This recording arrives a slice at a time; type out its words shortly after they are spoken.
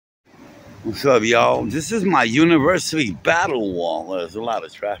What's up, y'all? This is my university battle wall. There's a lot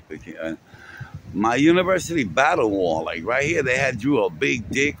of traffic here. My university battle wall. Like right here, they had drew a big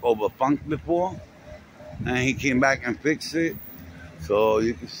dick over Funk before. And he came back and fixed it. So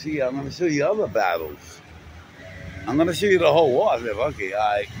you can see, I'm going to show you other battles. I'm going to show you the whole wall. I said, okay, all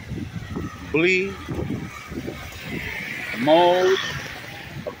right. Bleed. Mode.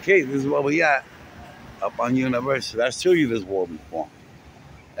 Okay, this is where we at. Up on university. I showed you this wall before.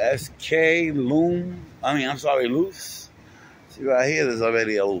 SK Loom. Loose. See right here, there's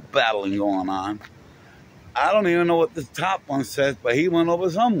already a little battling going on. I don't even know what the top one says, but he went over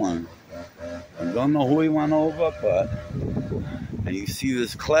someone. I don't know who he went over, but... And you see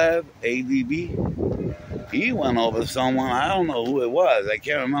this Clev, ADB. He went over someone. I don't know who it was. I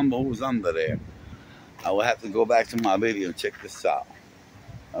can't remember who was under there. I will have to go back to my video and check this out.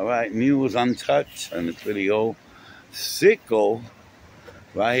 All right, Mew was untouched in this video. Sicko.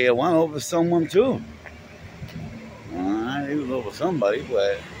 Right here, went over someone too. Alright, he was over somebody,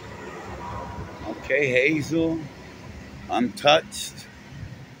 but okay, Hazel, untouched.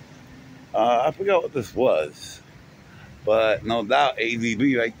 I forgot what this was, but no doubt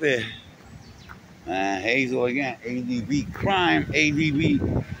ADB right there. And Hazel again, ADB, Crime,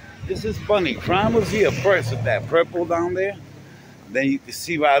 ADB. This is funny. Crime was here first with that purple down there. Then you can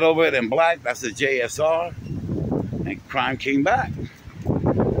see right over it in black, that's a JSR. And Crime came back.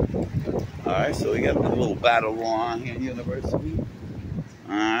 Alright, so we got a little battle on here in university.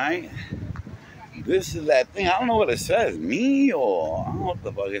 Alright. This is that thing. I don't know what it says. Me or I don't know what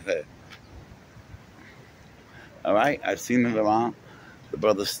the fuck it says. Alright, I've seen it around. The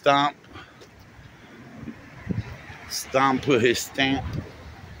brother Stomp. Stomp put his stamp.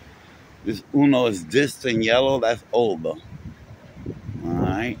 This Uno is distant yellow, that's older.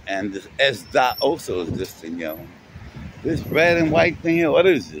 Alright, and this S dot also is distant yellow. This red and white thing here, what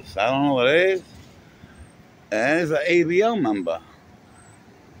is this? I don't know what it is. And it's an ABL member.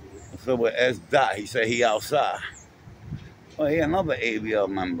 So with S dot, he said he outside. Oh, yeah, another ABL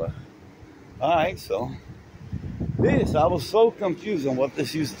member. All right, so this, I was so confused on what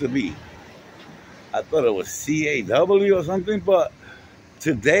this used to be. I thought it was CAW or something, but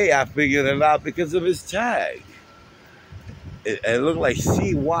today I figured it out because of his tag. It looked like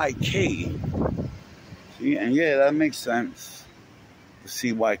CYK. And yeah, that makes sense. The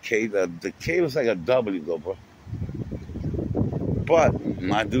CYK, the K was like a W though, bro. But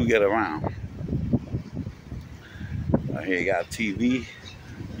I do get around. Right here you got TV.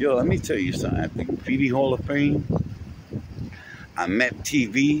 Yo, let me tell you something. At the Graffiti Hall of Fame, I met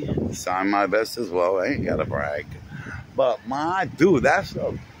TV, signed my best as well. I ain't gotta brag. But my dude, that's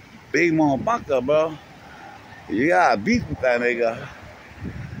a big motherfucker, bro. You gotta beat with that nigga.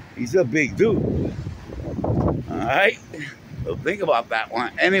 He's a big dude. Alright, so think about that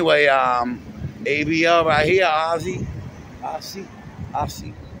one. Anyway, ABL right here, Ozzy.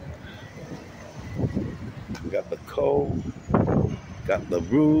 We got the Cole, got the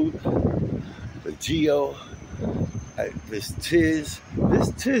Rude, the Geo, this Tiz.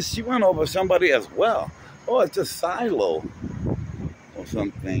 This Tiz, she went over somebody as well. Oh, it's a Silo or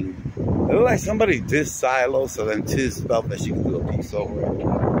something. It looked like somebody did Silo, so then Tiz felt that she could do a piece over it.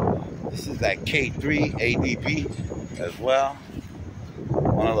 This is that K3 ADP as well.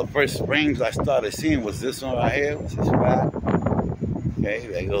 One of the first frames I started seeing was this one right here, which is fat. Okay,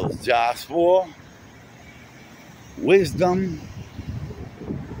 there goes Josh 4. Wisdom.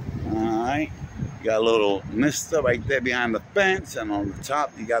 Alright. You got a little mister right there behind the fence, and on the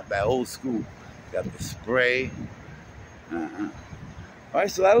top you got that old school. You got the spray. Alright,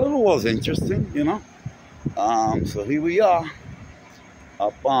 so that little was interesting, you know. So here we are.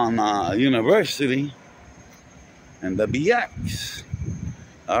 Up on University and the BX.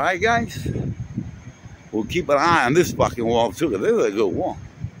 Alright, guys? We'll keep an eye on this fucking wall, too, because this is a good wall.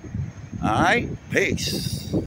 Alright? Peace.